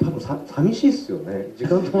多分寂しいですよね。時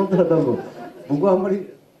間止まったら多分僕はあんまり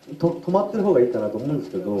止まってる方がいいかなと思うんで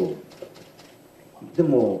すけど、で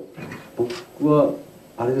も僕は。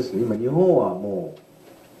 あれですね、今日本はもう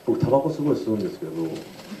僕タバコすごい吸うんですけど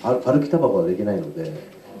歩きタバコはできないので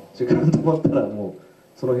時間止まったらもう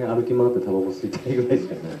その辺歩き回ってタバコ吸いたいぐらいです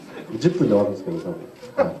よね。10分で終わるんですけど多分、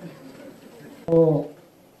はい、も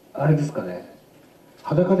うあれですかね、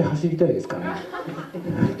裸で走りたいですかね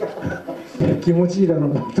気持ちいいだろ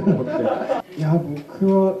うなと思って。いや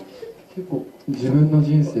僕は結構自分の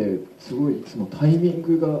人生すごいいつもタイミン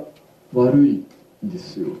グが悪いんで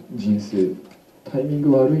すよ。人生 タイミン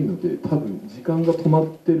グ悪いので多分時間が止まっ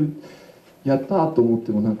てるやったーと思っ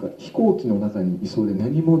てもなんか飛行機の中にいそうで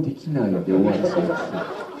何もできないので終わりそうで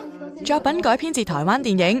す。作品改編自台灣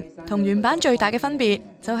電影，同原版最大嘅分別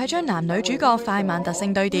就係將男女主角快慢特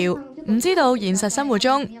性對調。唔知道現實生活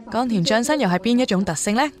中岡田將生又係邊一種特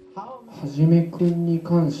性呢？はじめくんに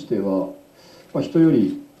関しては、人よ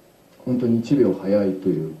り本当に1秒早いと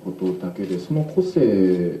いうことだけで、その個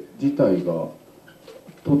性自体が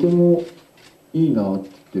とても いいなっ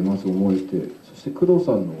てまず思えて、そして工藤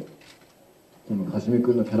さんのこのはじめ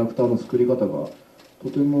くんのキャラクターの作り方がと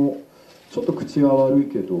てもちょっと口は悪い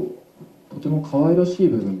けどとても可愛らしい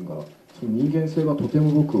部分が、その人間性がとて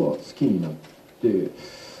も僕は好きになって、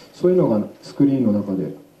そういうのがスクリーンの中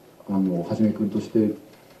ではじめくんとしてい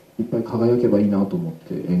っぱい輝けばいいなと思っ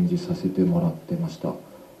て演じさせてもらってました。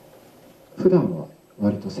普段は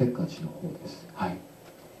割とせっかちの方です。はい。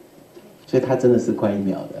所以他真的是快1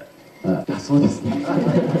秒的。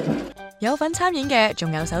 有份參演嘅，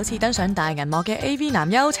仲有首次登上大銀幕嘅 AV 男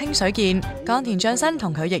優清水健。岡田將生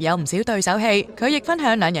同佢亦有唔少對手戲，佢亦分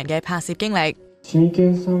享兩人嘅拍攝經歷。清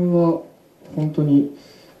健さんは本当に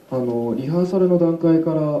リハーサルの段階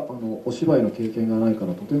からお芝居の経験がないか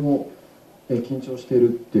らとても緊張している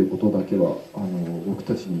っていうことだけは僕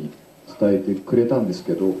たちに伝えてくれたんです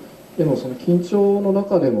けど、でもその緊張の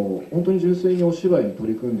中でも本当に純粋にお芝居に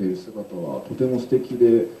取り組んでいる姿はとても素敵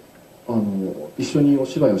で。 一緒にお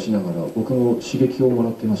芝居をしながら僕も刺激をもら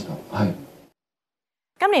ってました。はい。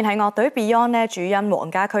今年係樂隊 Beyond 咧主音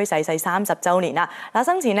黃家駒逝世30週年啦。嗱，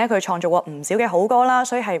生前咧佢創造過唔少嘅好歌啦，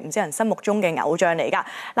所以係唔少人心目中嘅偶像嚟㗎。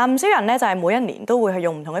嗱，唔少人咧就係每一年都會去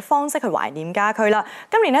用唔同嘅方式去懷念家駒啦。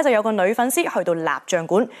今年咧就有個女粉絲去到蠟像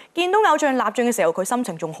館，見到偶像蠟像嘅時候，佢心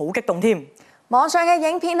情仲好激動添。網上嘅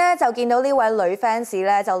影片咧就見到呢位女 fans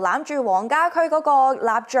咧就攬住黃家駒嗰個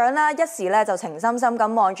蠟像啦，一時咧就情深深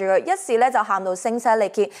咁望住佢，一時咧就喊到聲嘶力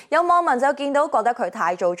竭。有網民就見到覺得佢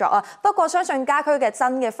太做作啊，不過相信家駒嘅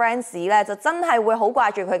真嘅 fans 咧就真係會好掛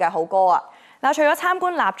住佢嘅好歌啊！嗱，除咗參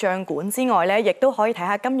觀蠟像館之外咧，亦都可以睇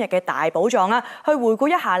下今日嘅大寶藏啦，去回顧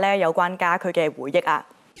一下咧有關家駒嘅回憶啊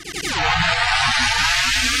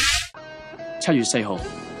！7月4號，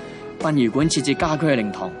殯儀館設置家駒嘅靈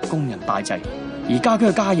堂，供人拜祭。而家駒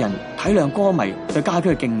嘅家人體諒歌迷對家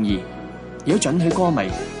駒嘅敬意，亦都准許歌迷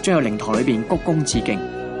將喺靈堂裏邊鞠躬致敬。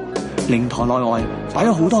靈堂內外擺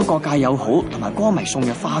咗好多各界友好同埋歌迷送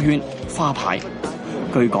嘅花圈、花牌。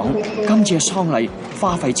據講，今次嘅喪禮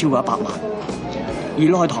花費超過100萬，而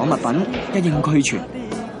內堂物品一應俱全，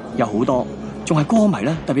有好多仲係歌迷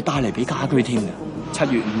咧特別帶嚟俾家駒添嘅。7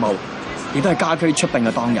月5號，亦都係家駒出殯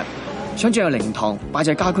嘅當日，想進入靈堂拜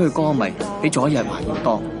祭家駒嘅歌迷比早一日還要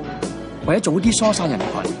多。為咗早啲疏散人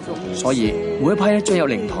群，所以每一批咧進入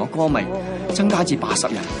靈堂嘅歌迷增加至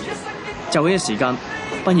80人。就呢個時間，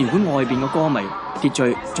殯儀館外邊嘅歌迷秩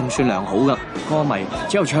序仲算良好噶，歌迷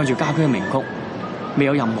只有唱住家駒嘅名曲，未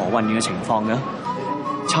有任何混亂嘅情況嘅。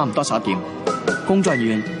差唔多11點，工作人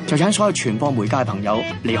員就請所有傳播媒介嘅朋友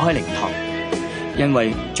離開靈堂，因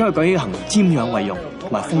為將會舉行瞻仰遺容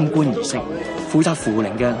同埋封棺儀式。負責扶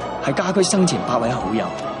靈嘅係家駒生前8位好友。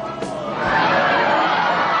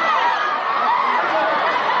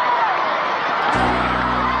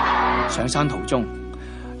上山途中，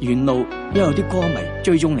沿路因有啲歌迷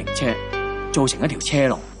追蹤靈車，造成一條車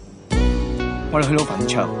龍。我哋去到墳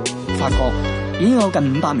場，發覺已經有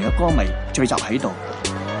近500名嘅歌迷聚集喺度，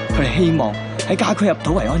佢哋希望喺家駒入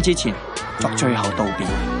土為安之前作最後道別。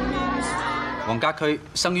黃家駒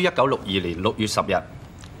生於1962年6月10日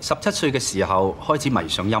，17歲嘅時候開始迷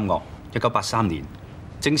上音樂。1983年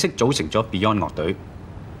正式組成咗 Beyond 樂隊，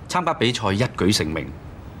參加比賽一舉成名。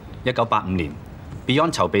1985年。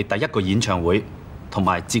Beyond 籌備第一個演唱會，同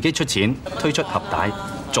埋自己出錢推出盒帶《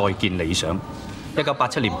再見理想》。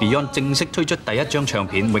1987年 Beyond 正式推出第一張唱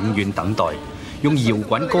片《永遠等待》，用搖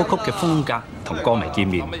滾歌曲嘅風格同歌迷見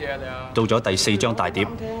面。到咗第4張大碟，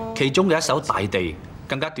其中嘅一首《大地》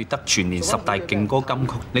更加奪得全年10大勁歌金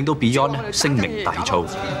曲，令到 Beyond 聲名大噪。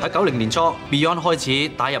喺90年初 ，Beyond 開始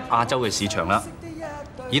打入亞洲嘅市場啦，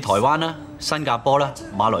以台灣啦、新加坡啦、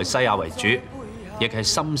馬來西亞為主。亦係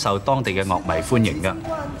深受當地嘅樂迷歡迎㗎。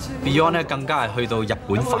Beyond 咧更加係去到日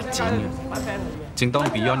本發展嘅。正當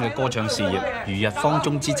Beyond 嘅歌唱事業如日方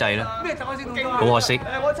中之際咧，好可惜，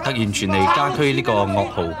突然傳嚟家駒呢個噩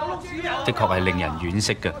耗，的確係令人惋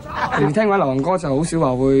惜嘅。你聽嘅話流行歌就好少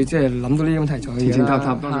話會即係諗到呢種題材嘅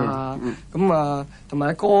嘢啦。咁啊，同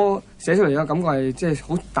埋歌寫出嚟嘅感覺係即係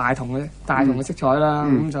好大同嘅色彩啦。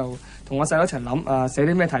咁就同我細佬一齊諗啊，寫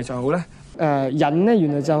啲咩題材好咧？人咧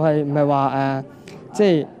原來就係唔係話即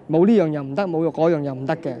係冇呢樣又唔得，冇嗰樣又唔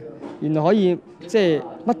得嘅。原來可以即係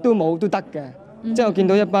乜都冇都得嘅。即係我見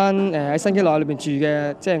到一班喺新畿內亞裏邊住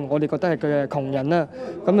嘅，即係我哋覺得係佢嘅窮人啦。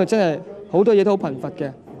咁就真係好多嘢都好貧乏嘅，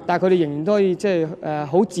但係佢哋仍然都可以即係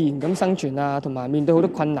好自然咁生存啊，同埋面對好多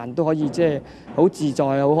困難都可以即係好自在、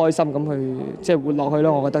好開心咁去即係活落去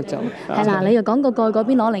咯。我覺得就係啦，你又講過嗰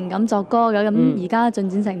邊攞靈感作歌嘅，咁而家進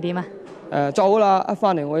展成點啊？作好啦，一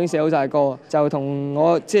翻嚟我已經寫好晒歌，就同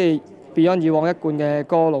我即係 Beyond 以往一貫嘅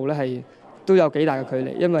歌路咧係都有幾大嘅距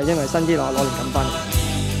離，因為新畿內亞攞靈感翻嚟。